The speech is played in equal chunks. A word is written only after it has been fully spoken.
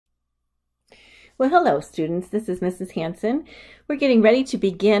Well, hello students, this is Mrs. Hanson. We're getting ready to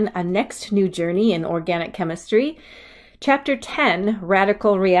begin a next new journey in organic chemistry, Chapter 10,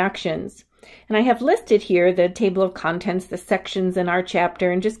 Radical Reactions. And I have listed here the table of contents, the sections in our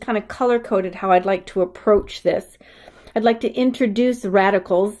chapter, and just kind of color-coded how I'd like to approach this. I'd like to introduce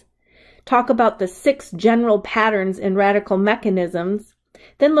radicals, talk about the 6 general patterns in radical mechanisms,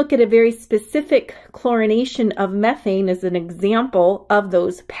 then look at a very specific chlorination of methane as an example of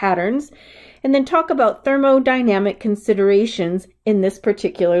those patterns, and then talk about thermodynamic considerations in this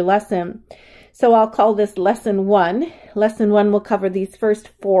particular lesson. So I'll call this Lesson 1. Lesson 1 will cover these first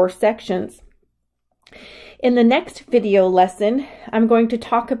 4 sections. In the next video lesson, I'm going to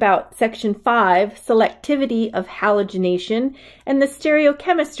talk about Section 5, selectivity of halogenation, and the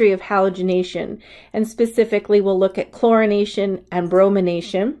stereochemistry of halogenation. And specifically, we'll look at chlorination and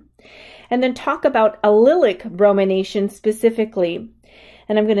bromination. And then talk about allylic bromination specifically.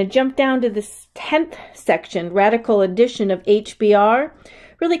 And I'm going to jump down to this 10th section, radical addition of HBr,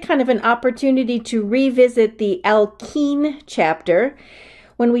 really kind of an opportunity to revisit the alkene chapter.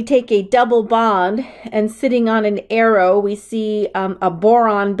 When we take a double bond and sitting on an arrow, we see a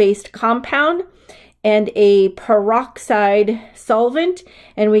boron-based compound and a peroxide solvent,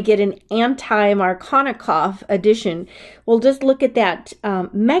 and we get an anti-Markovnikov addition. We'll just look at that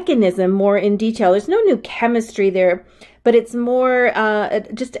mechanism more in detail. There's no new chemistry there, but it's more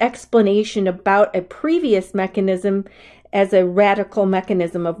just explanation about a previous mechanism as a radical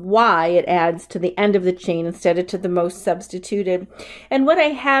mechanism of why it adds to the end of the chain instead of to the most substituted. And what I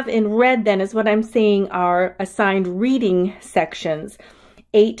have in red then is what I'm saying are assigned reading sections.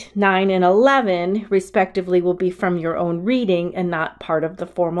 8, 9, and 11, respectively, will be from your own reading and not part of the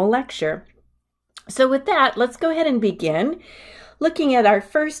formal lecture. So with that, let's go ahead and begin looking at our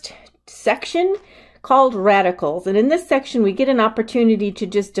first section called radicals. And in this section, we get an opportunity to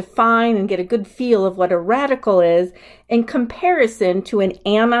just define and get a good feel of what a radical is in comparison to an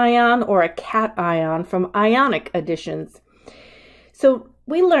anion or a cation from ionic additions. So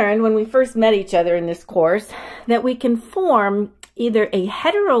we learned when we first met each other in this course that we can form either a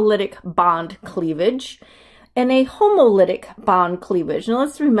heterolytic bond cleavage and a homolytic bond cleavage. Now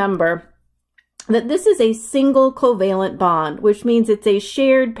let's remember that this is a single covalent bond, which means it's a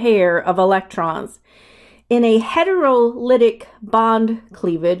shared pair of electrons. In a heterolytic bond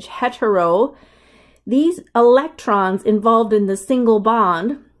cleavage, hetero, these electrons involved in the single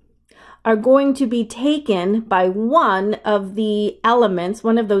bond are going to be taken by one of the elements,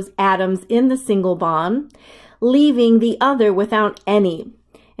 one of those atoms in the single bond, leaving the other without any.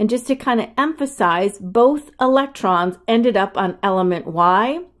 And just to kind of emphasize, both electrons ended up on element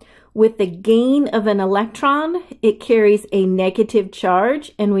Y. With the gain of an electron, it carries a negative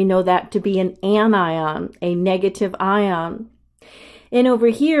charge, and we know that to be an anion, a negative ion. And over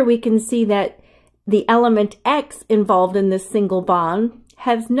here, we can see that the element X involved in this single bond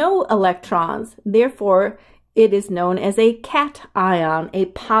has no electrons. Therefore, it is known as a cation, a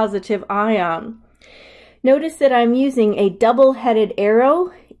positive ion. Notice that I'm using a double-headed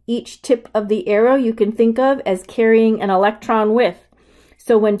arrow. Each tip of the arrow you can think of as carrying an electron with.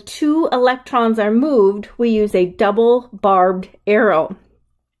 So when 2 electrons are moved, we use a double-barbed arrow.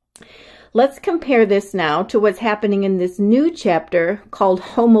 Let's compare this now to what's happening in this new chapter called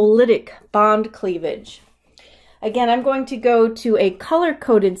homolytic bond cleavage. Again, I'm going to go to a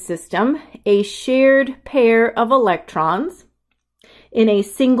color-coded system, a shared pair of electrons in a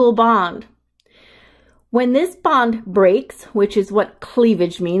single bond. When this bond breaks, which is what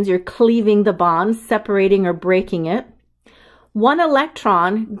cleavage means, you're cleaving the bond, separating or breaking it, 1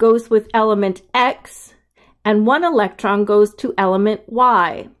 electron goes with element X and 1 electron goes to element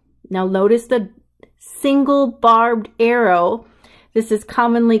Y. Now notice the single barbed arrow. This is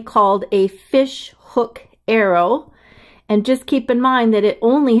commonly called a fish hook arrow. And just keep in mind that it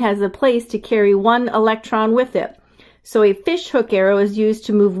only has a place to carry 1 electron with it. So a fish hook arrow is used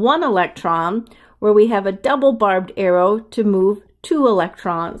to move 1 electron, where we have a double barbed arrow to move 2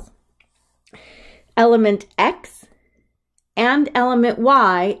 electrons. Element X and element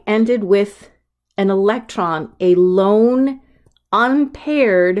Y ended with an electron, a lone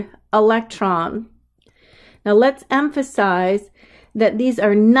unpaired electron. Now let's emphasize that these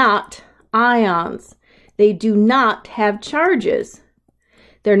are not ions. They do not have charges.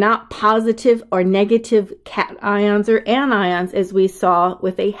 They're not positive or negative cations or anions as we saw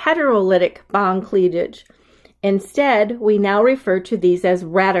with a heterolytic bond cleavage. Instead, we now refer to these as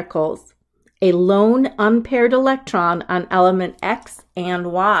radicals. A lone unpaired electron on element X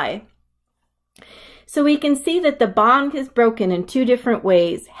and Y. So we can see that the bond is broken in 2 different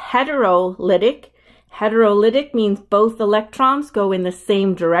ways. Heterolytic. Heterolytic means both electrons go in the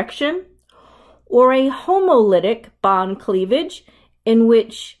same direction. or a homolytic bond cleavage in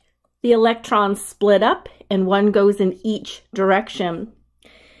which the electrons split up and one goes in each direction.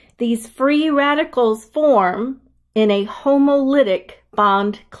 These free radicals form in a homolytic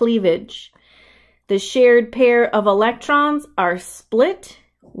bond cleavage. The shared pair of electrons are split.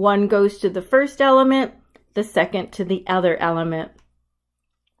 One goes to the first element, the second to the other element.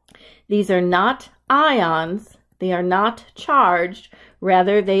 These are not ions. They are not charged.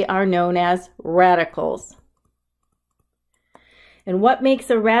 Rather, they are known as radicals. And what makes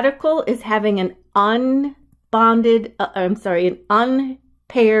a radical is having an unpaired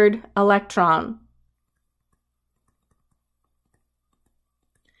electron.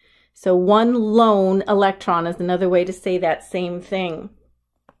 So one lone electron is another way to say that same thing.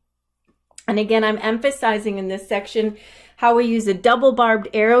 And again, I'm emphasizing in this section how we use a double barbed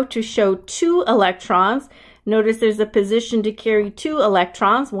arrow to show 2 electrons. Notice there's a position to carry 2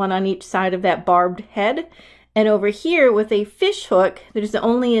 electrons, one on each side of that barbed head. And over here with a fish hook, there's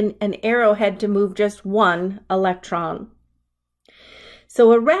only an arrowhead to move just 1 electron.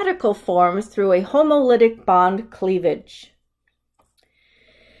 So a radical forms through a homolytic bond cleavage.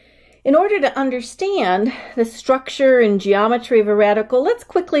 In order to understand the structure and geometry of a radical, let's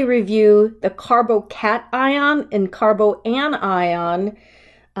quickly review the carbocation and carboanion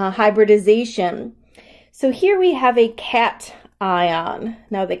hybridization. So here we have a cation.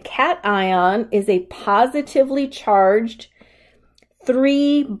 Now the cation is a positively charged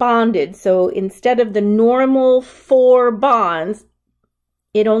 3 bonded. So instead of the normal 4 bonds,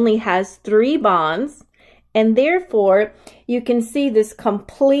 it only has 3 bonds. And therefore, you can see this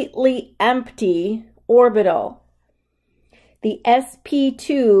completely empty orbital. The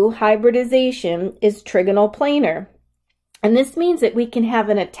sp2 hybridization is trigonal planar. And this means that we can have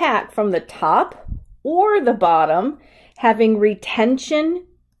an attack from the top or the bottom, having retention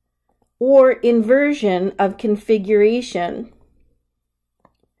or inversion of configuration.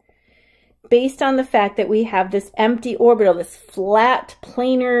 Based on the fact that we have this empty orbital, this flat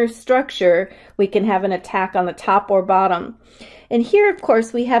planar structure, we can have an attack on the top or bottom. And here, of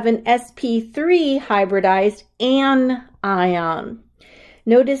course, we have an sp3 hybridized anion.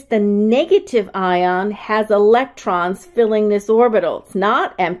 Notice the negative ion has electrons filling this orbital. It's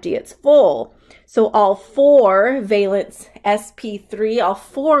not empty, it's full. So all 4 valence sp3, all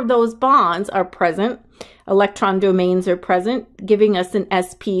 4 of those bonds are present. Electron domains are present, giving us an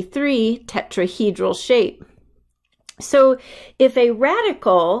sp3 tetrahedral shape. So if a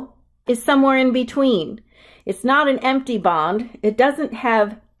radical is somewhere in between, it's not an empty bond, it doesn't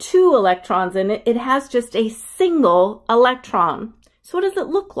have 2 electrons in it, it has just a single electron. So what does it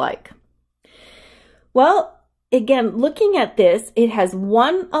look like? Well, again, looking at this, it has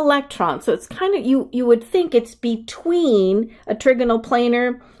 1 electron. So it's kind of, you would think it's between a trigonal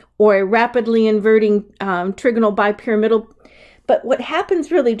planar or a rapidly inverting trigonal bipyramidal. But what happens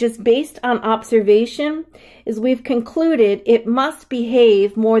really just based on observation is we've concluded it must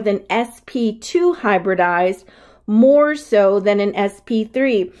behave more than sp2 hybridized, more so than an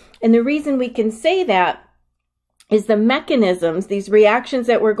sp3. And the reason we can say that is the mechanisms, these reactions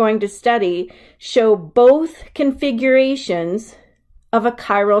that we're going to study, show both configurations of a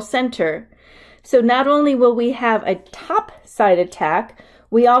chiral center. So not only will we have a top side attack,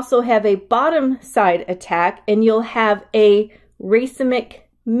 we also have a bottom side attack, and you'll have a racemic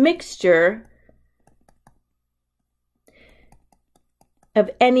mixture of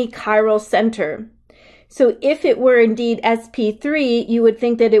any chiral center. So if it were indeed sp3, you would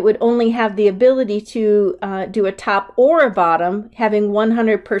think that it would only have the ability to do a top or a bottom, having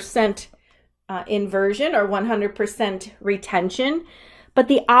 100% inversion or 100% retention. But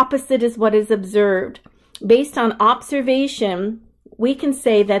the opposite is what is observed. Based on observation, we can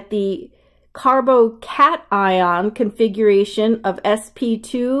say that the carbocation configuration of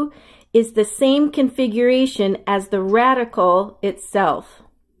sp2 is the same configuration as the radical itself.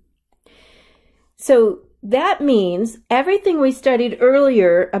 So that means everything we studied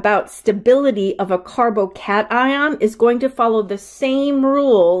earlier about stability of a carbocation is going to follow the same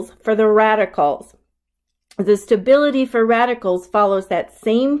rules for the radicals. The stability for radicals follows that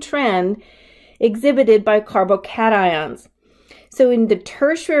same trend exhibited by carbocations. So in the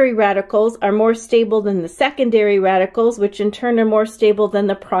tertiary radicals are more stable than the secondary radicals, which in turn are more stable than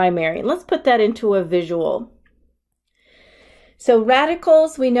the primary. And let's put that into a visual. So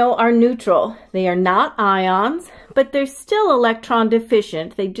radicals we know are neutral. They are not ions, but they're still electron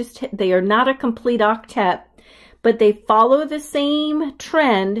deficient. They are not a complete octet, but they follow the same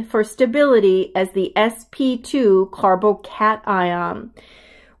trend for stability as the sp2 carbocation,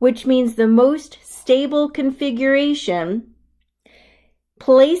 which means the most stable configuration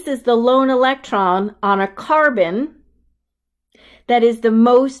places the lone electron on a carbon that is the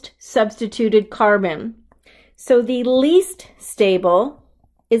most substituted carbon. So the least stable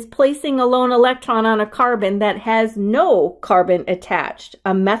is placing a lone electron on a carbon that has no carbon attached,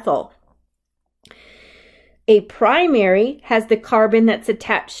 a methyl. A primary has the carbon that's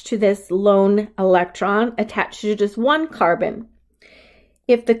attached to this lone electron attached to just one carbon.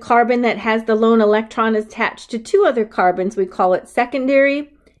 If the carbon that has the lone electron is attached to two other carbons, we call it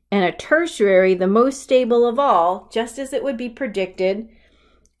secondary, and a tertiary, the most stable of all, just as it would be predicted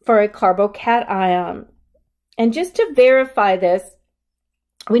for a carbocation. And just to verify this,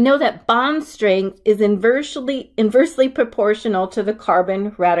 we know that bond strength is inversely proportional to the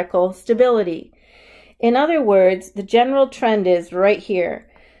carbon radical stability. In other words, the general trend is right here.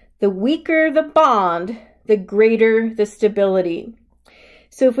 The weaker the bond, the greater the stability.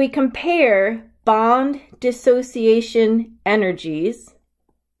 So if we compare bond dissociation energies,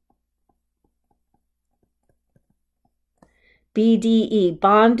 BDE,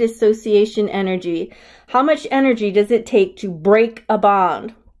 bond dissociation energy, how much energy does it take to break a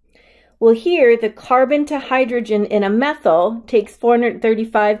bond? Well, here the carbon to hydrogen in a methyl takes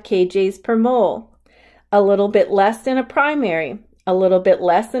 435 kJs per mole. A little bit less in a primary, a little bit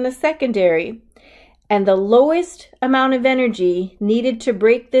less in a secondary. And the lowest amount of energy needed to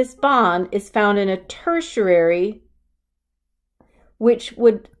break this bond is found in a tertiary, which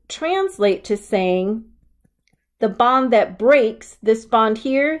would translate to saying the bond that breaks this bond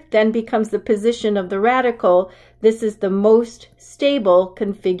here then becomes the position of the radical. This is the most stable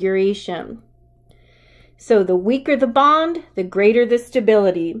configuration. So the weaker the bond, the greater the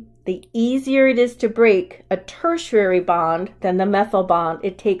stability. The easier it is to break a tertiary bond than the methyl bond.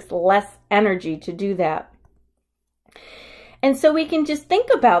 It takes less energy to do that. And so we can just think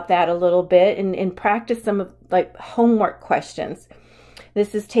about that a little bit and practice some of like homework questions.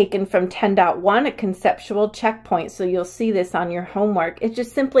 This is taken from 10.1, a conceptual checkpoint. So you'll see this on your homework. It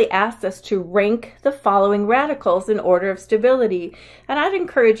just simply asks us to rank the following radicals in order of stability. And I'd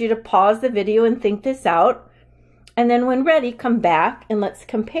encourage you to pause the video and think this out. And then when ready, come back and let's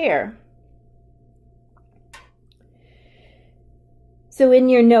compare. So in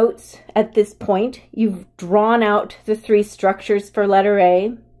your notes at this point, you've drawn out the three structures for letter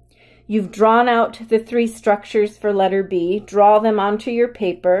A. You've drawn out the three structures for letter B. Draw them onto your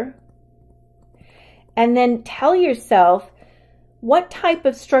paper. And then tell yourself, what type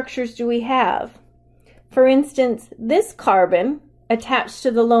of structures do we have? For instance, this carbon attached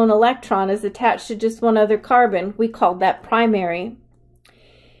to the lone electron is attached to just one other carbon. We called that primary.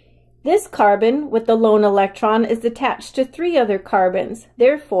 This carbon with the lone electron is attached to three other carbons.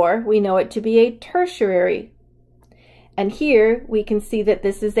 Therefore, we know it to be a tertiary. And here we can see that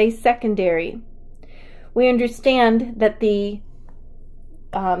this is a secondary. We understand that the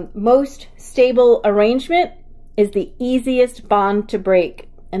most stable arrangement is the easiest bond to break.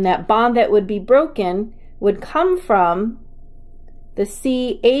 And that bond that would be broken would come from the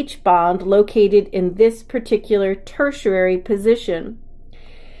CH bond located in this particular tertiary position.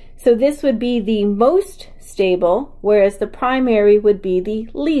 So this would be the most stable, whereas the primary would be the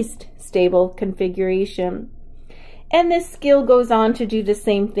least stable configuration. And this skill goes on to do the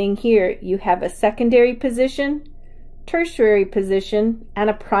same thing here. You have a secondary position, tertiary position, and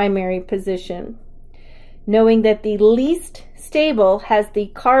a primary position. Knowing that the least stable has the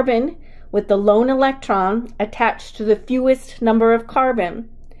carbon with the lone electron attached to the fewest number of carbon.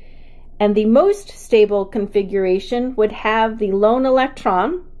 And the most stable configuration would have the lone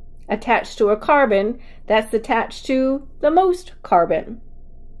electron attached to a carbon that's attached to the most carbon.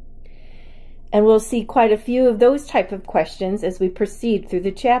 And we'll see quite a few of those type of questions as we proceed through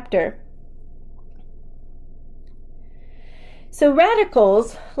the chapter. So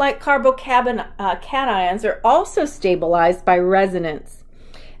radicals, like carbocations, are also stabilized by resonance.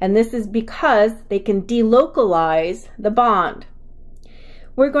 And this is because they can delocalize the bond.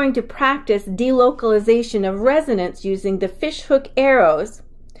 We're going to practice delocalization of resonance using the fishhook arrows,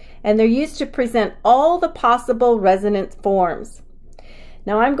 and they're used to present all the possible resonance forms.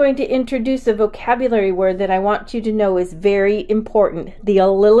 Now I'm going to introduce a vocabulary word that I want you to know is very important, the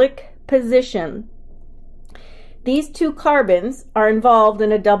allylic position. These two carbons are involved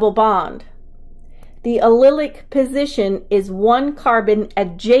in a double bond. The allylic position is one carbon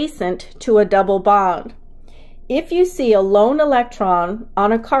adjacent to a double bond. If you see a lone electron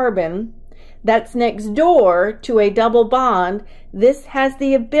on a carbon that's next door to a double bond, this has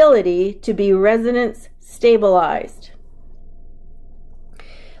the ability to be resonance stabilized.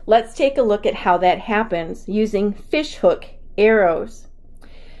 Let's take a look at how that happens using fishhook arrows.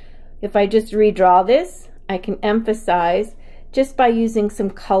 If I just redraw this, I can emphasize just by using some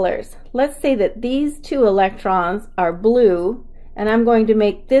colors. Let's say that these two electrons are blue, and I'm going to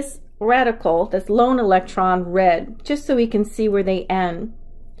make this radical, this lone electron, red, just so we can see where they end.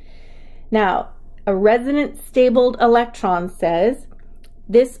 Now, a resonance stable electron says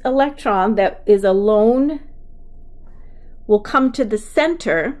this electron that is a lone will come to the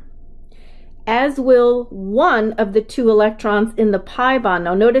center, as will one of the two electrons in the pi bond.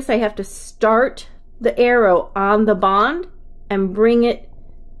 Now notice I have to start the arrow on the bond and bring it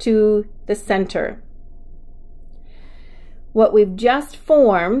to the center. What we've just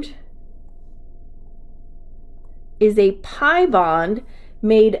formed is a pi bond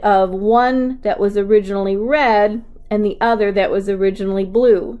made of one that was originally red and the other that was originally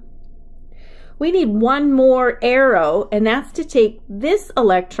blue. We need one more arrow, and that's to take this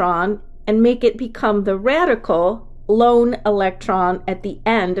electron and make it become the radical lone electron at the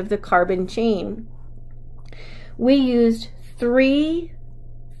end of the carbon chain. We used 3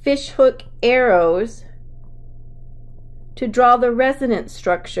 fishhook arrows to draw the resonance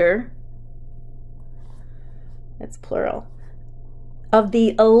structure, that's plural, of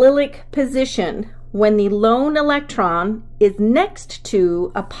the allylic position. When the lone electron is next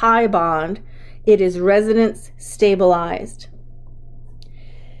to a pi bond, it is resonance stabilized.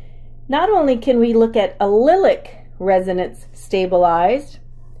 Not only can we look at allylic resonance stabilized,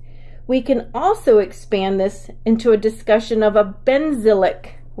 we can also expand this into a discussion of a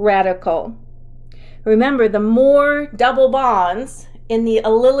benzylic radical. Remember, the more double bonds in the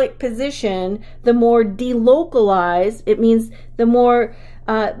allylic position, the more delocalized, it means the more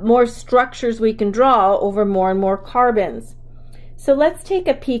structures we can draw over more and more carbons. So let's take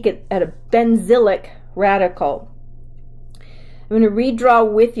a peek at a benzylic radical. I'm going to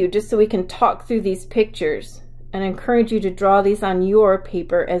redraw with you just so we can talk through these pictures, and I encourage you to draw these on your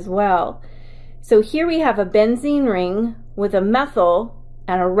paper as well. So here we have a benzene ring with a methyl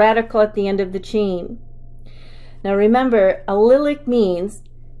and a radical at the end of the chain. Now remember, allylic means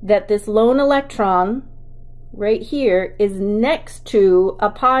that this lone electron right here is next to a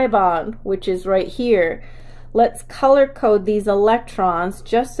pi bond, which is right here. Let's color code these electrons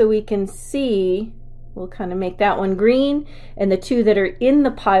just so we can see. We'll kind of make that one green and the two that are in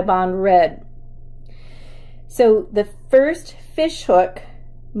the pi bond red. So the first fishhook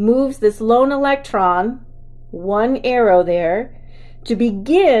moves this lone electron, one arrow there, to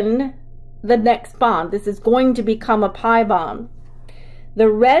begin the next bond. This is going to become a pi bond. The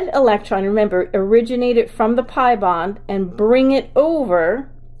red electron, remember, originated from the pi bond and bring it over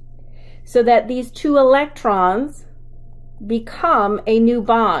so that these two electrons become a new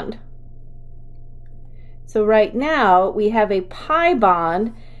bond. So right now we have a pi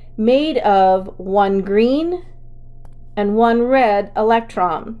bond made of one green and one red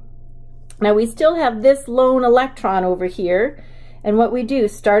electron. Now we still have this lone electron over here, and what we do,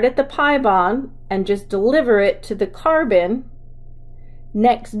 start at the pi bond and just deliver it to the carbon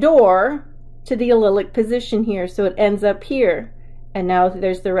next door to the allylic position here, so it ends up here, and now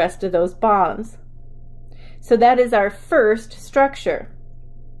there's the rest of those bonds. So that is our first structure.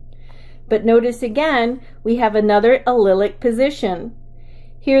 But notice again, we have another allylic position.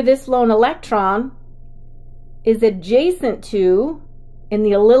 Here this lone electron is adjacent to, in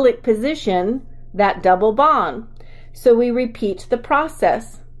the allylic position, that double bond. So we repeat the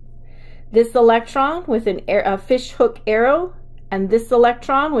process. This electron with a fishhook arrow and this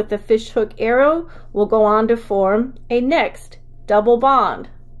electron with a fishhook arrow will go on to form a next double bond.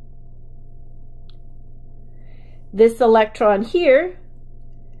 This electron here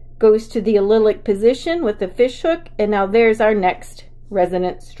goes to the allylic position with the fishhook, and now there's our next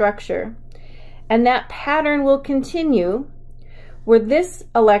resonance structure. And that pattern will continue where this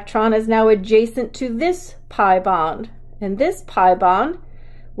electron is now adjacent to this pi bond, and this pi bond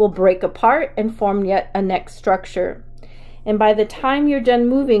will break apart and form yet a next structure. And by the time you're done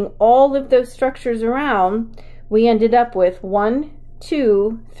moving all of those structures around, we ended up with 1,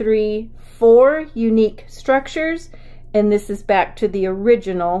 2, 3, 4 unique structures, and this is back to the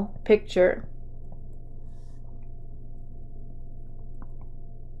original picture.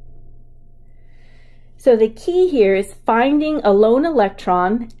 So the key here is finding a lone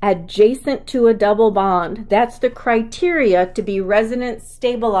electron adjacent to a double bond. That's the criteria to be resonance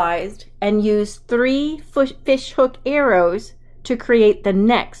stabilized, and use 3 fishhook arrows to create the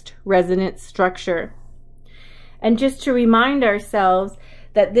next resonance structure. And just to remind ourselves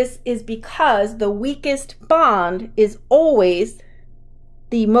that this is because the weakest bond is always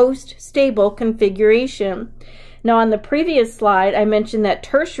the most stable configuration. Now on the previous slide I mentioned that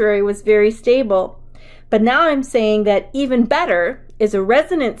tertiary was very stable. But now I'm saying that even better is a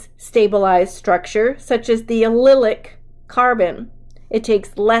resonance stabilized structure, such as the allylic carbon. It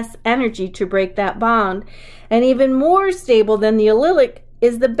takes less energy to break that bond. And even more stable than the allylic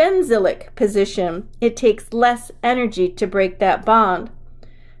is the benzylic position. It takes less energy to break that bond.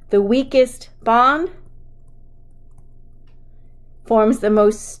 The weakest bond forms the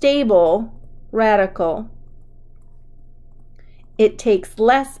most stable radical. It takes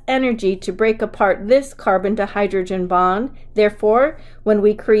less energy to break apart this carbon to hydrogen bond. Therefore, when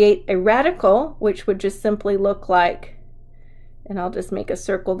we create a radical, which would just simply look like, and I'll just make a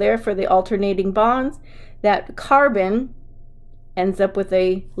circle there for the alternating bonds, that carbon ends up with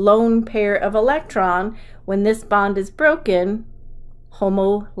a lone pair of electron. When this bond is broken,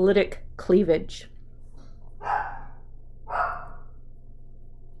 homolytic cleavage.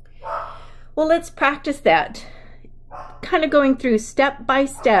 Well, let's practice that. Kind of going through step by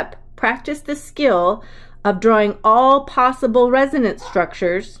step, practice the skill of drawing all possible resonance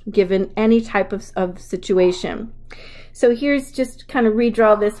structures given any type of situation. So here's just kind of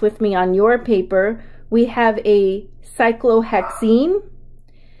redraw this with me on your paper. We have a cyclohexene,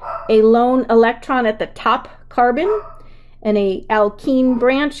 a lone electron at the top carbon, and a alkene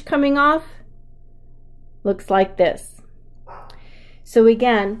branch coming off. Looks like this. So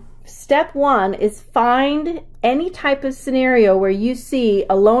again, step one is find any type of scenario where you see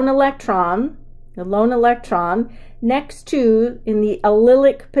a lone electron next to, in the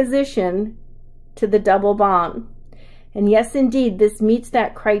allylic position to the double bond. And yes, indeed, this meets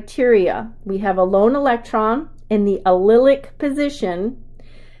that criteria. We have a lone electron in the allylic position.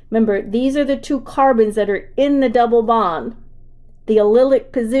 Remember, these are the two carbons that are in the double bond. The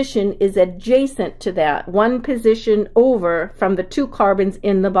allylic position is adjacent to that, one position over from the two carbons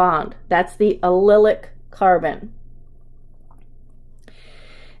in the bond. That's the allylic carbon.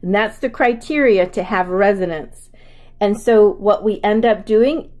 And that's the criteria to have resonance. And so what we end up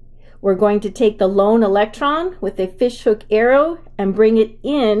doing, we're going to take the lone electron with a fishhook arrow and bring it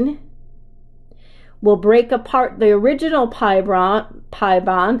in. We'll break apart the original pi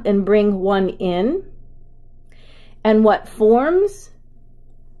bond and bring one in. And what forms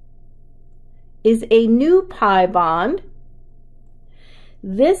is a new pi bond.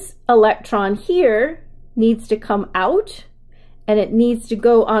 This electron here needs to come out, and it needs to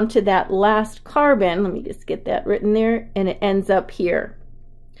go onto that last carbon. Let me just get that written there, and it ends up here.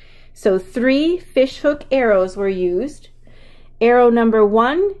 So 3 fishhook arrows were used. Arrow number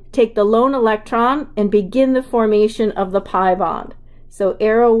 1, take the lone electron and begin the formation of the pi bond. So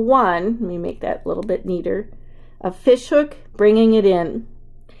arrow 1, let me make that a little bit neater. A fishhook, bringing it in.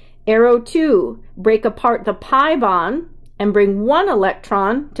 Arrow 2, break apart the pi bond and bring 1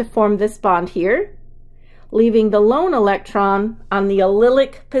 electron to form this bond here, leaving the lone electron on the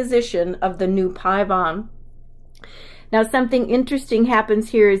allylic position of the new pi bond. Now something interesting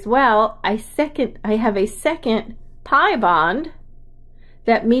happens here as well. I have a second pi bond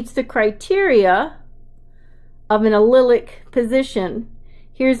that meets the criteria of an allylic position.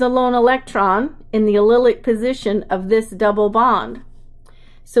 Here's a lone electron in the allylic position of this double bond.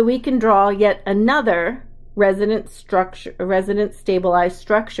 So we can draw yet another resonance structure, a resonance stabilized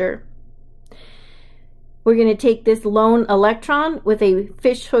structure. We're going to take this lone electron with a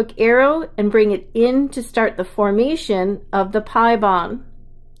fishhook arrow and bring it in to start the formation of the pi bond.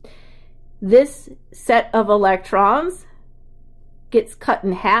 This set of electrons gets cut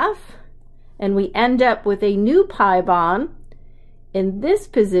in half, and we end up with a new pi bond in this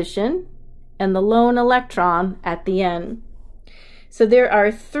position and the lone electron at the end. So there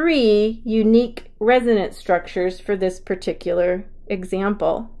are 3 unique resonance structures for this particular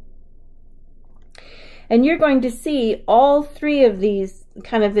example. And you're going to see all 3 of these,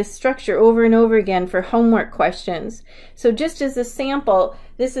 kind of this structure over and over again for homework questions. So just as a sample,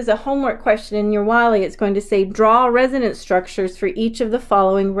 this is a homework question in your Wiley. It's going to say, draw resonance structures for each of the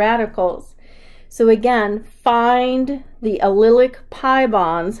following radicals. So again, find the allylic pi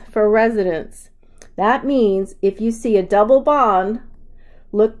bonds for resonance. That means if you see a double bond,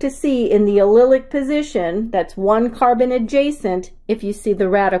 look to see in the allylic position, that's 1 carbon adjacent, if you see the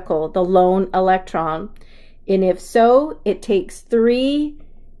radical, the lone electron. And if so, it takes 3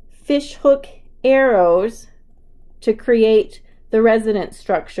 fishhook arrows to create the resonance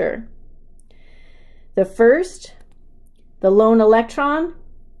structure. The first, the lone electron,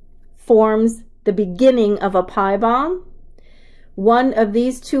 forms the beginning of a pi bond. One of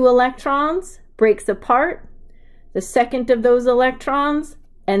these 2 electrons breaks apart. The second of those electrons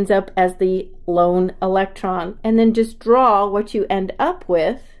ends up as the lone electron. And then just draw what you end up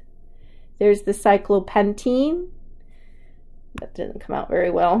with. There's the cyclopentene. That didn't come out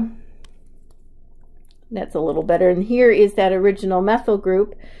very well. That's a little better. And here is that original methyl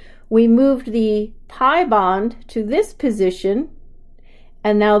group. we moved the pi bond to this position,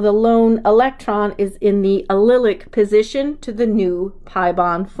 and now the lone electron is in the allylic position to the new pi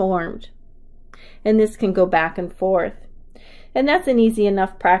bond formed. And this can go back and forth. And that's an easy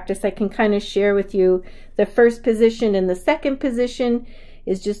enough practice. I can kind of share with you the first position and the second position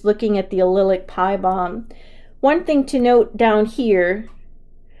is just looking at the allylic pi bond. One thing to note down here,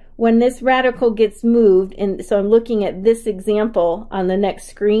 when this radical gets moved, and so I'm looking at this example on the next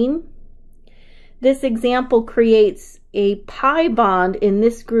screen, this example creates a pi bond in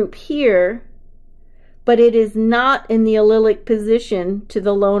this group here, but it is not in the allylic position to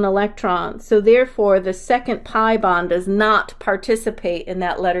the lone electron. So therefore, the second pi bond does not participate in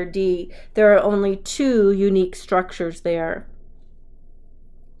that letter D. There are only two unique structures there.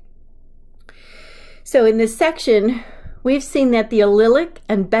 So in this section, we've seen that the allylic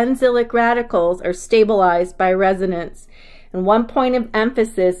and benzylic radicals are stabilized by resonance. And one point of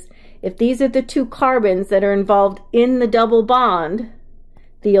emphasis, if these are the two carbons that are involved in the double bond,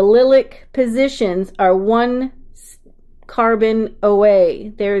 the allylic positions are one carbon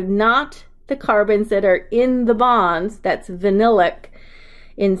away. They're not the carbons that are in the bonds, that's vinylic.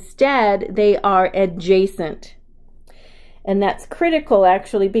 Instead, they are adjacent. And that's critical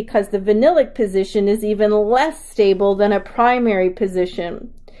actually because the vinylic position is even less stable than a primary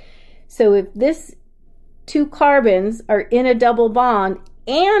position. So if this two carbons are in a double bond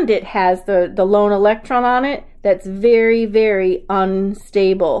and it has the lone electron on it, that's very, very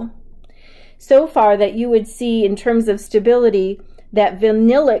unstable. So far that you would see in terms of stability that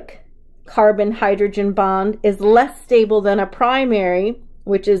vinylic carbon-hydrogen bond is less stable than a primary,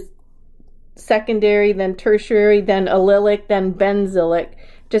 which is secondary, then tertiary, then allylic, then benzylic,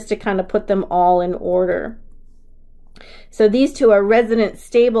 just to kind of put them all in order. So these two are resonance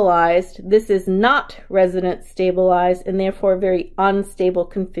stabilized. This is not resonance stabilized and therefore a very unstable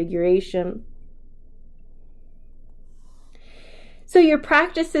configuration. So your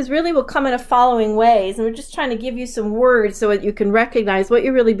practices really will come in the following ways, and we're just trying to give you some words so that you can recognize what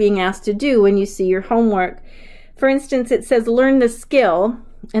you're really being asked to do when you see your homework. For instance, it says learn the skill,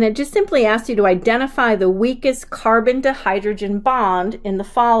 and it just simply asks you to identify the weakest carbon to hydrogen bond in the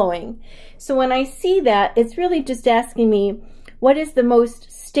following. So when I see that, it's really just asking me, what is the most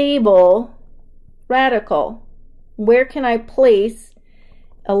stable radical? Where can I place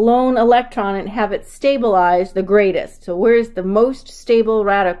a lone electron and have it stabilize the greatest? So where is the most stable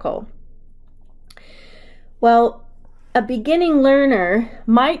radical? Well, a beginning learner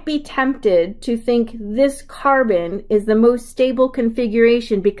might be tempted to think this carbon is the most stable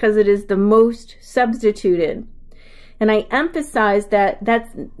configuration because it is the most substituted. And I emphasize that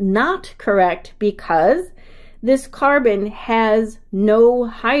that's not correct because this carbon has no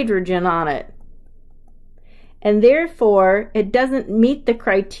hydrogen on it. And therefore, it doesn't meet the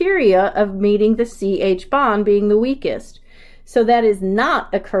criteria of meeting the CH bond being the weakest. So that is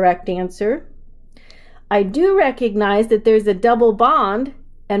not a correct answer. I do recognize that there's a double bond,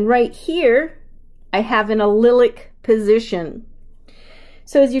 and right here I have an allylic position.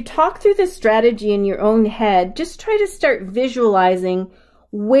 So as you talk through the strategy in your own head, just try to start visualizing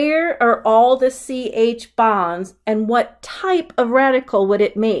where are all the CH bonds and what type of radical would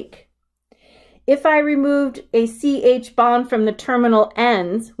it make. If I removed a CH bond from the terminal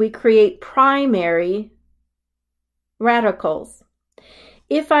ends, we create primary radicals.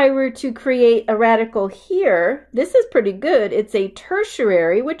 If I were to create a radical here, this is pretty good. It's a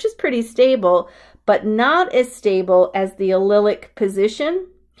tertiary, which is pretty stable, but not as stable as the allylic position.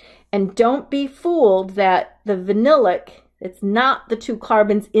 And don't be fooled that the vinylic, it's not the two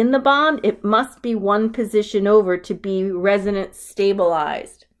carbons in the bond. It must be one position over to be resonance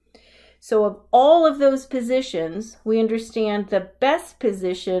stabilized. So of all of those positions, we understand the best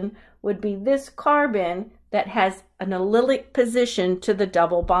position would be this carbon that has an allylic position to the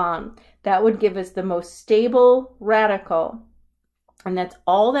double bond. That would give us the most stable radical. And that's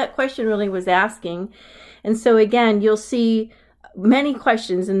all that question really was asking. And so again, you'll see many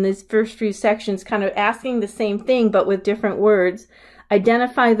questions in these first few sections kind of asking the same thing, but with different words.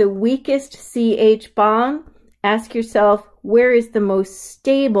 Identify the weakest CH bond. Ask yourself, where is the most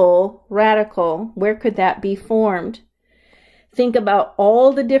stable radical? Where could that be formed? Think about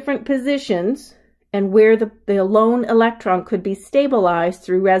all the different positions and where the lone electron could be stabilized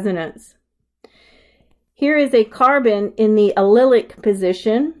through resonance. Here is a carbon in the allylic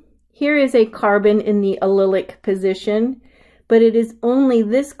position. Here is a carbon in the allylic position, but it is only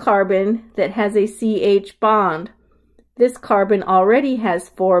this carbon that has a CH bond. This carbon already has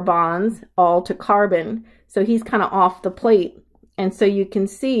 4 bonds, all to carbon, so he's kind of off the plate. And so you can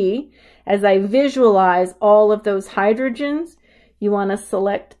see, as I visualize all of those hydrogens, you want to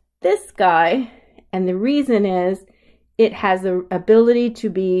select this guy, and the reason is it has the ability to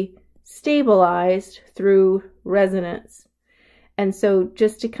be stabilized through resonance. And so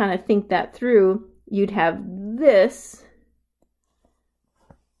just to kind of think that through, you'd have this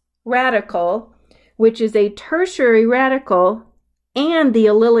radical, which is a tertiary radical, and the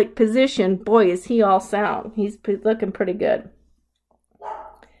allylic position. Boy, is he all sound. He's looking pretty good.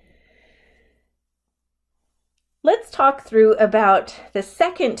 Let's talk through about the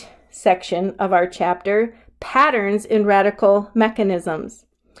second section of our chapter, patterns in radical mechanisms.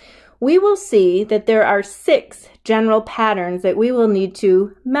 We will see that there are 6 general patterns that we will need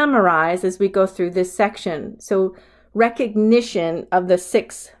to memorize as we go through this section. So recognition of the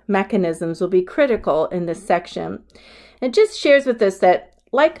 6 mechanisms will be critical in this section. It just shares with us that,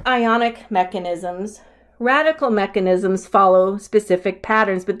 like ionic mechanisms, radical mechanisms follow specific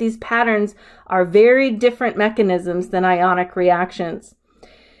patterns, but these patterns are very different mechanisms than ionic reactions.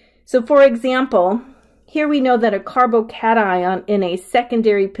 So for example, here we know that a carbocation in a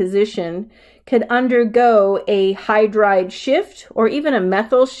secondary position could undergo a hydride shift or even a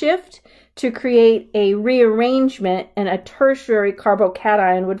methyl shift to create a rearrangement, and a tertiary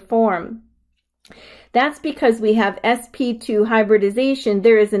carbocation would form. That's because we have sp2 hybridization.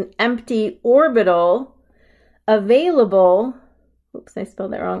 There is an empty orbital available, oops, I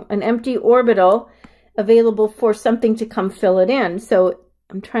spelled that wrong, an empty orbital available for something to come fill it in. So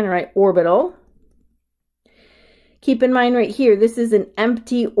I'm trying to write orbital. Keep in mind right here, this is an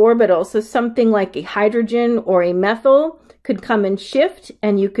empty orbital. So something like a hydrogen or a methyl could come and shift,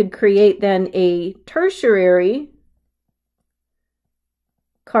 and you could create then a tertiary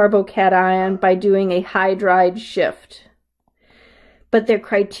carbocation by doing a hydride shift. But the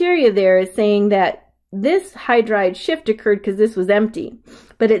criteria there is saying that this hydride shift occurred because this was empty,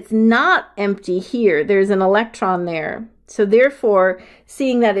 but it's not empty here. There's an electron there. So therefore,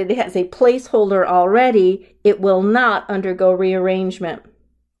 seeing that it has a placeholder already, it will not undergo rearrangement.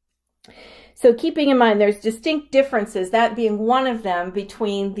 So keeping in mind there's distinct differences, that being one of them,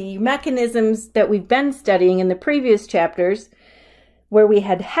 between the mechanisms that we've been studying in the previous chapters, where we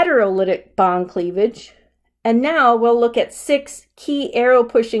had heterolytic bond cleavage, and now we'll look at 6 key arrow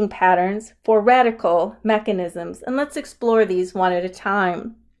pushing patterns for radical mechanisms. And let's explore these one at a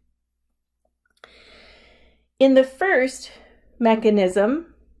time. In the first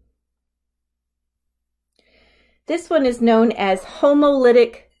mechanism, this one is known as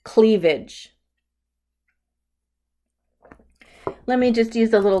homolytic cleavage. Let me just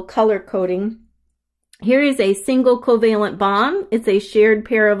use a little color coding. Here is a single covalent bond. It's a shared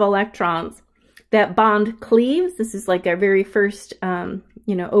pair of electrons. That bond cleaves. This is like our very first,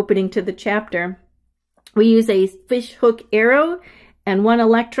 opening to the chapter. We use a fish hook arrow, and one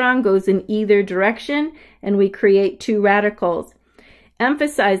electron goes in either direction, and we create 2 radicals.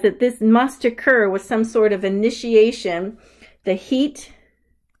 Emphasize that this must occur with some sort of initiation. The heat,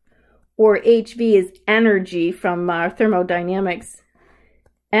 or HV, is energy from thermodynamics.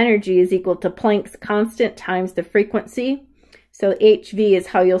 Energy is equal to Planck's constant times the frequency. So HV is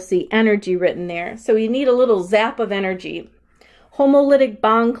how you'll see energy written there. So you need a little zap of energy. Homolytic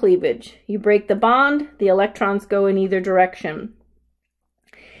bond cleavage. You break the bond, the electrons go in either direction.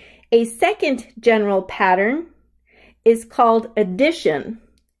 A second general pattern is called addition,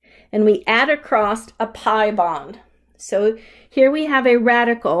 and we add across a pi bond. So here we have a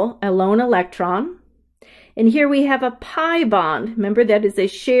radical, a lone electron, and here we have a pi bond. Remember, that is a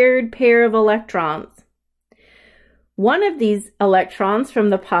shared pair of electrons. One of these electrons from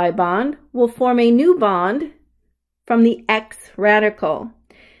the pi bond will form a new bond from the X radical.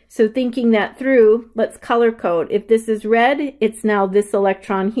 So thinking that through, let's color code. If this is red, it's now this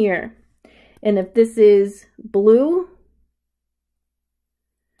electron here. And if this is blue,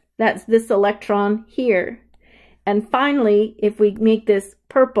 that's this electron here. And finally, if we make this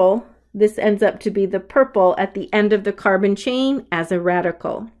purple, this ends up to be the purple at the end of the carbon chain as a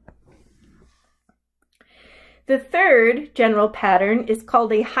radical. The third general pattern is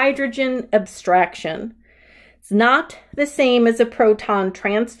called a hydrogen abstraction. It's not the same as a proton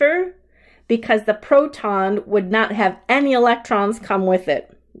transfer because the proton would not have any electrons come with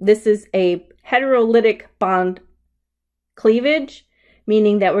it. This is a heterolytic bond cleavage,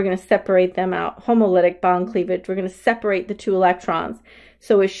 meaning that we're going to separate them out. Homolytic bond cleavage, we're going to separate the 2 electrons.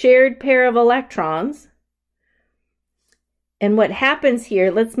 So a shared pair of electrons. And what happens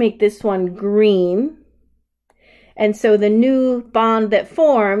here, let's make this one green. And so the new bond that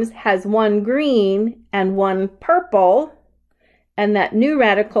forms has 1 green and 1 purple, and that new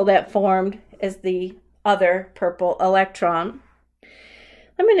radical that formed is the other purple electron.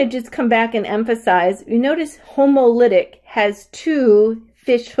 I'm going to just come back and emphasize, you notice homolytic has 2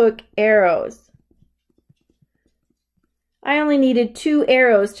 fishhook arrows. I only needed 2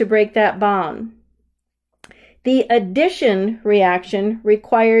 arrows to break that bond. The addition reaction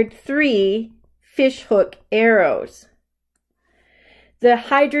required 3 fishhook arrows. The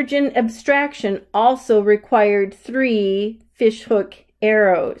hydrogen abstraction also required 3 fishhook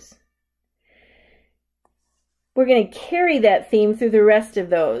arrows. We're going to carry that theme through the rest of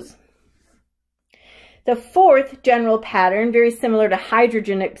those. The fourth general pattern, very similar to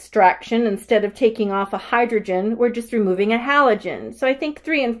hydrogen extraction, instead of taking off a hydrogen, we're just removing a halogen. So I think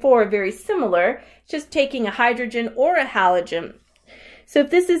 3 and 4 are very similar, just taking a hydrogen or a halogen. So if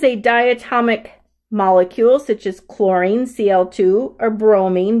this is a diatomic molecule, such as chlorine, Cl2, or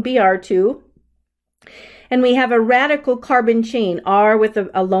bromine, Br2, and we have a radical carbon chain, R with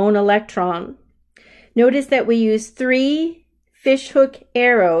a lone electron. Notice that we use 3 fishhook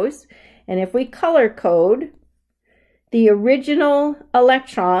arrows, and if we color code, the original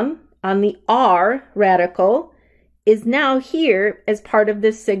electron on the R radical is now here as part of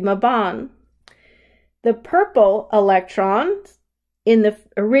this sigma bond. The purple electrons in the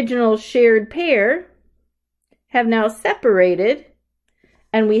original shared pair have now separated,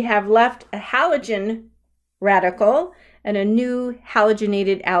 and we have left a halogen radical and a new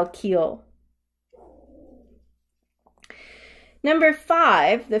halogenated alkyl. Number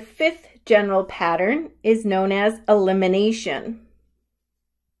 5, the 5th general pattern, is known as elimination.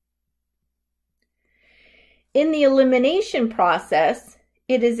 In the elimination process,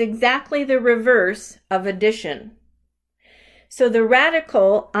 it is exactly the reverse of addition. So the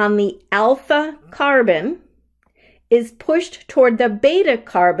radical on the alpha carbon is pushed toward the beta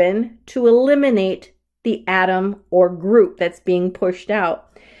carbon to eliminate the atom or group that's being pushed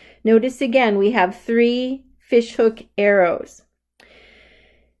out. Notice again, we have 3 fishhook arrows.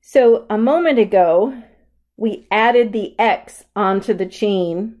 So a moment ago, we added the X onto the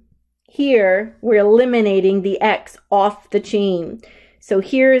chain. Here, we're eliminating the X off the chain. So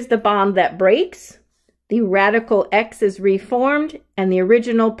here is the bond that breaks. The radical X is reformed, and the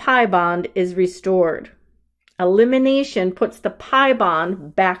original pi bond is restored. Elimination puts the pi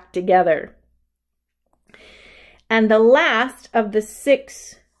bond back together. And the last of the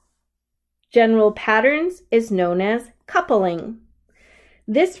 6 general patterns is known as coupling.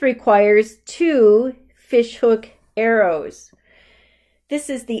 This requires 2 fishhook arrows. This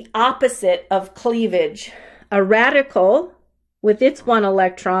is the opposite of cleavage. A radical with its 1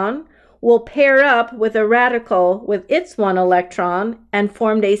 electron will pair up with a radical with its 1 electron and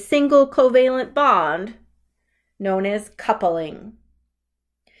form a single covalent bond known as coupling.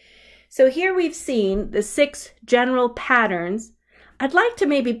 So here we've seen the 6 general patterns. I'd like to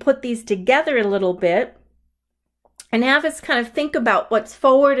maybe put these together a little bit and have us kind of think about what's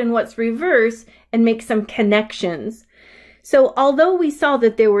forward and what's reverse and make some connections. So although we saw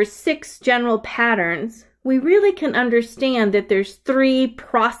that there were 6 general patterns, we really can understand that there's 3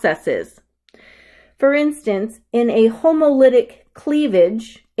 processes. For instance, in a homolytic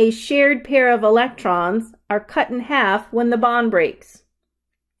cleavage, a shared pair of electrons are cut in half when the bond breaks.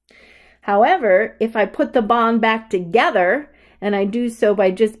 However, if I put the bond back together, and I do so by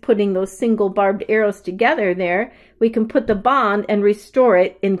just putting those single barbed arrows together there, we can put the bond and restore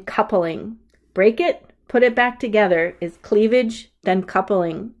it in coupling. Break it, put it back together is cleavage, then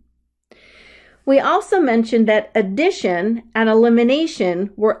coupling. We also mentioned that addition and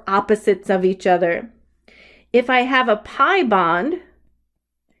elimination were opposites of each other. If I have a pi bond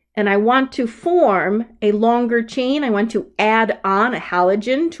and I want to form a longer chain, I want to add on a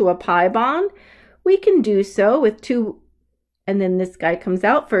halogen to a pi bond, we can do so with 2, and then this guy comes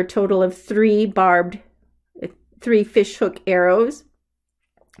out for a total of 3 fishhook arrows.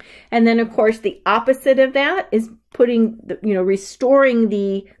 And then of course the opposite of that is restoring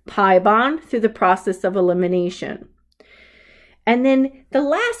the pi bond through the process of elimination. And then the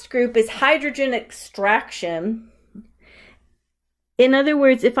last group is hydrogen extraction. In other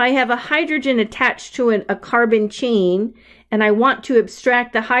words, if I have a hydrogen attached to a carbon chain and I want to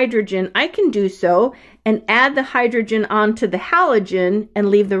abstract the hydrogen, I can do so and add the hydrogen onto the halogen and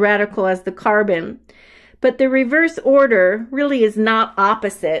leave the radical as the carbon. But the reverse order really is not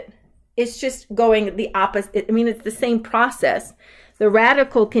opposite. It's just going the opposite. I mean, it's the same process. The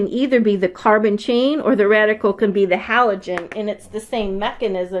radical can either be the carbon chain or the radical can be the halogen, and it's the same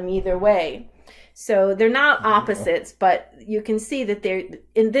mechanism either way. So they're not opposites, but you can see that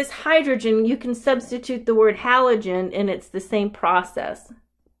in this hydrogen, you can substitute the word halogen, and it's the same process.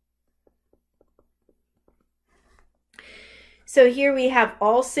 So here we have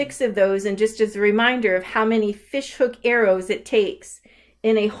all 6 of those, and just as a reminder of how many fishhook arrows it takes.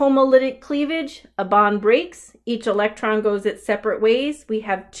 In a homolytic cleavage, a bond breaks. Each electron goes its separate ways. We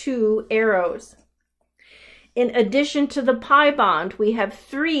have 2 arrows. In addition to the pi bond, we have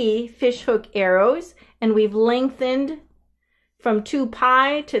 3 fishhook arrows, and we've lengthened from 2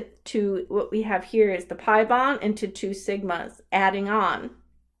 pi to what we have here is the pi bond into 2 sigmas, adding on.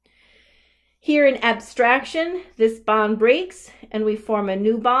 Here in abstraction, this bond breaks and we form a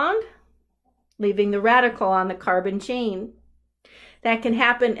new bond, leaving the radical on the carbon chain. That can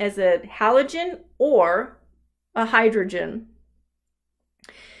happen as a halogen or a hydrogen.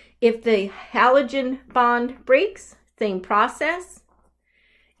 If the halogen bond breaks, same process.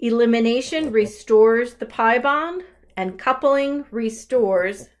 Elimination restores the pi bond, and coupling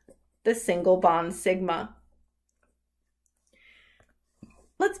restores the single bond sigma.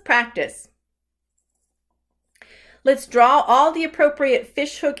 Let's practice. Let's draw all the appropriate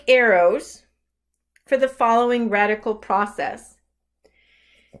fishhook arrows for the following radical process.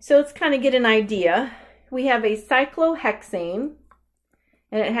 So let's kind of get an idea. We have a cyclohexane,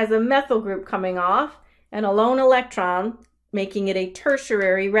 and it has a methyl group coming off and a lone electron, making it a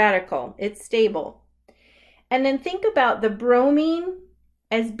tertiary radical. It's stable. And then think about the bromine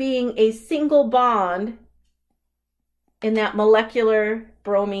as being a single bond in that molecular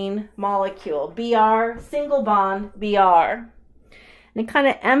bromine molecule. Br, single bond, Br. And to kind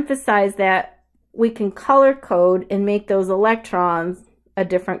of emphasize that, we can color code and make those electrons a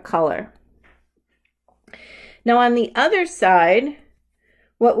different color. Now on the other side,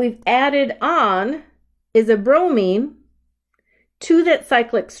 what we've added on is a bromine to that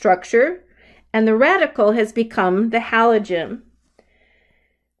cyclic structure, and the radical has become the halogen.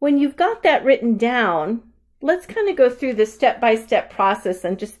 When you've got that written down, let's kind of go through the step-by-step process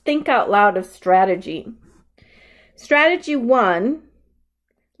and just think out loud of strategy. Strategy 1,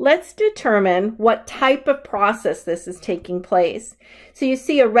 let's determine what type of process this is taking place. So you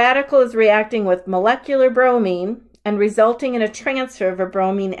see a radical is reacting with molecular bromine and resulting in a transfer of a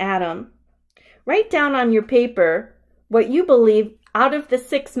bromine atom. Write down on your paper what you believe out of the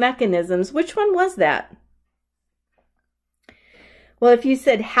 6 mechanisms, which one was that? Well, if you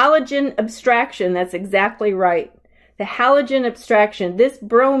said halogen abstraction, that's exactly right. The halogen abstraction, this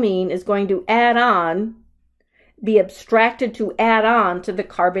bromine is going to add on, be abstracted to add on to the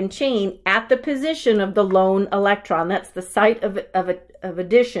carbon chain at the position of the lone electron. That's the site of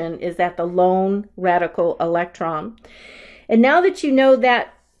addition, is at the lone radical electron. And now that you know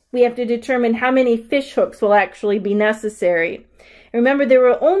that, we have to determine how many fishhooks will actually be necessary. Remember, there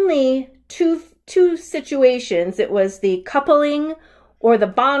were only two situations. It was the coupling or the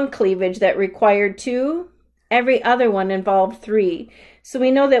bond cleavage that required 2. Every other one involved 3. So we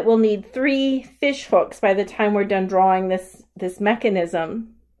know that we'll need 3 fishhooks by the time we're done drawing this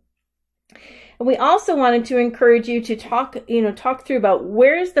mechanism. And we also wanted to encourage you to talk through about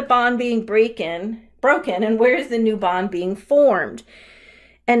where is the bond being broken and where is the new bond being formed.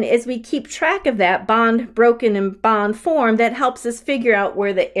 And as we keep track of that bond broken and bond formed, that helps us figure out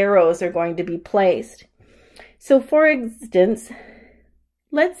where the arrows are going to be placed. So for instance,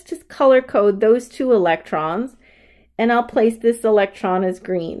 let's just color code those 2 electrons, and I'll place this electron as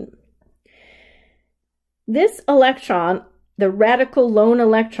green. This electron, the radical lone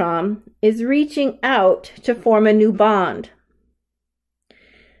electron, is reaching out to form a new bond.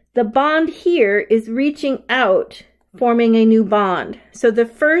 The bond here is reaching out, forming a new bond. So the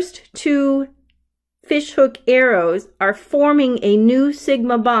first 2 fishhook arrows are forming a new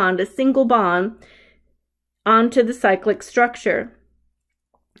sigma bond, a single bond, onto the cyclic structure.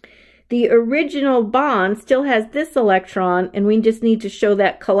 The original bond still has this electron, and we just need to show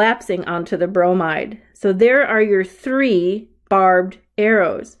that collapsing onto the bromide. So there are your 3 barbed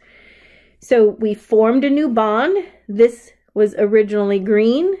arrows. So we formed a new bond. This was originally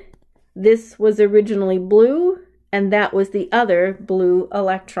green, this was originally blue, and that was the other blue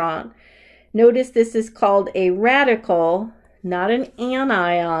electron. Notice this is called a radical, not an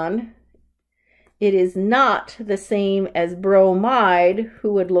anion. It is not the same as bromide,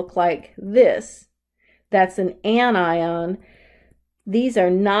 who would look like this. That's an anion. These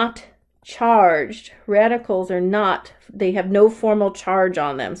are not charged. Radicals are not, they have no formal charge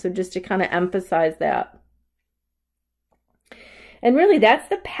on them. So just to kind of emphasize that. And really that's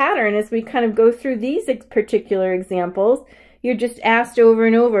the pattern as we kind of go through these particular examples. You're just asked over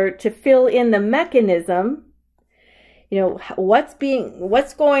and over to fill in the mechanism. You know, what's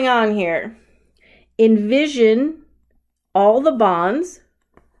going on here? Envision all the bonds,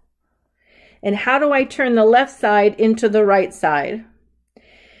 and how do I turn the left side into the right side?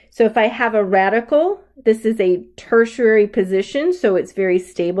 So if I have a radical, this is a tertiary position, so it's very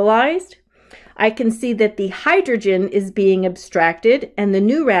stabilized. I can see that the hydrogen is being abstracted and the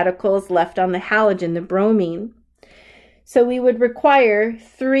new radical is left on the halogen, the bromine. So we would require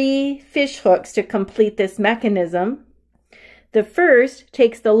 3 fish hooks to complete this mechanism. The first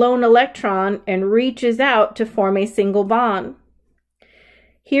takes the lone electron and reaches out to form a single bond.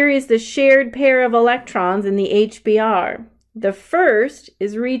 Here is the shared pair of electrons in the HBr. The first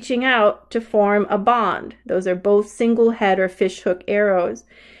is reaching out to form a bond. Those are both single head or fish hook arrows.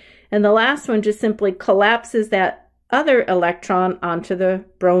 And the last one just simply collapses that other electron onto the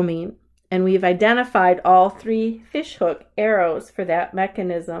bromine. And we've identified all 3 fish hook arrows for that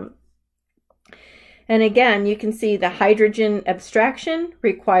mechanism. And again, you can see the hydrogen abstraction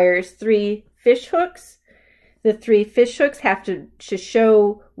requires 3 fish hooks. The 3 fish hooks have to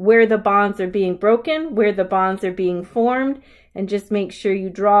show where the bonds are being broken, where the bonds are being formed, and just make sure you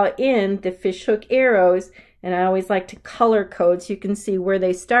draw in the fish hook arrows. And I always like to color code so you can see where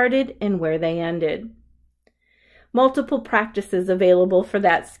they started and where they ended. Multiple practices available for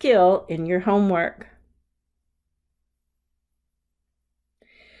that skill in your homework.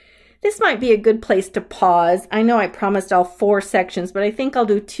 This might be a good place to pause. I know I promised all 4 sections, but I think I'll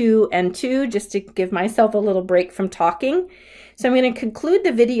do 2 and 2 just to give myself a little break from talking. So I'm going to conclude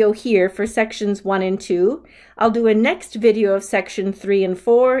the video here for sections 1 and 2. I'll do a next video of section 3 and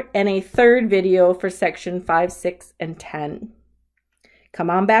 4 and a third video for section 5, 6, and 10. Come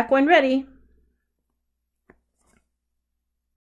on back when ready.